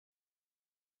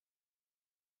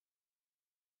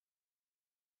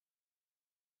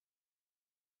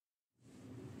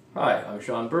Hi, I'm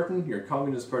Sean Burton, your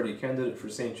Communist Party candidate for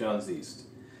St. John's East.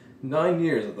 9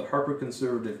 years of the Harper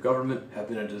Conservative government have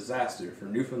been a disaster for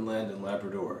Newfoundland and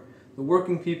Labrador. The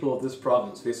working people of this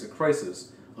province face a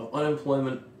crisis of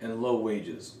unemployment and low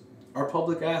wages. Our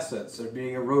public assets are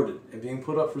being eroded and being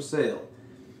put up for sale.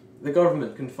 The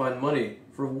government can find money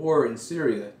for war in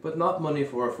Syria, but not money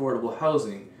for affordable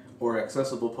housing or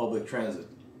accessible public transit.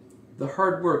 The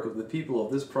hard work of the people of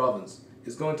this province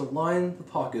is going to line the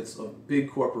pockets of big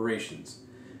corporations.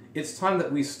 It's time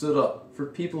that we stood up for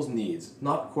people's needs,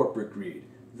 not corporate greed.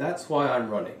 That's why I'm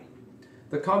running.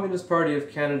 The Communist Party of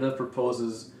Canada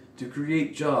proposes to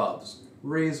create jobs,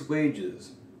 raise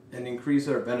wages, and increase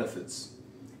our benefits.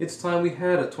 It's time we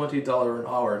had a $20 an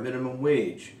hour minimum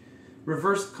wage,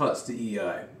 reverse cuts to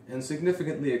EI, and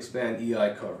significantly expand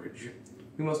EI coverage.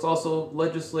 We must also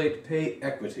legislate pay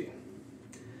equity.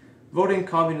 Voting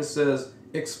Communist says,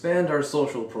 expand our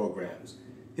social programs,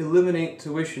 eliminate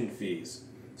tuition fees,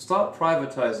 stop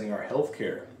privatizing our health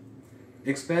care,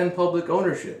 expand public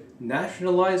ownership,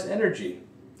 nationalize energy,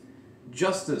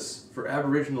 justice for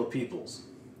Aboriginal peoples,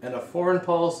 and a foreign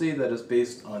policy that is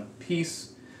based on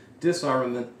peace,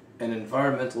 disarmament, and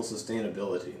environmental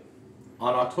sustainability.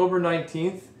 On October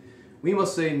 19th, we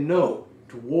must say no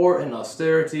to war and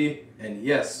austerity, and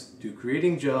yes to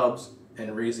creating jobs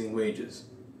and raising wages.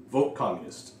 Vote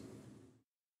Communist.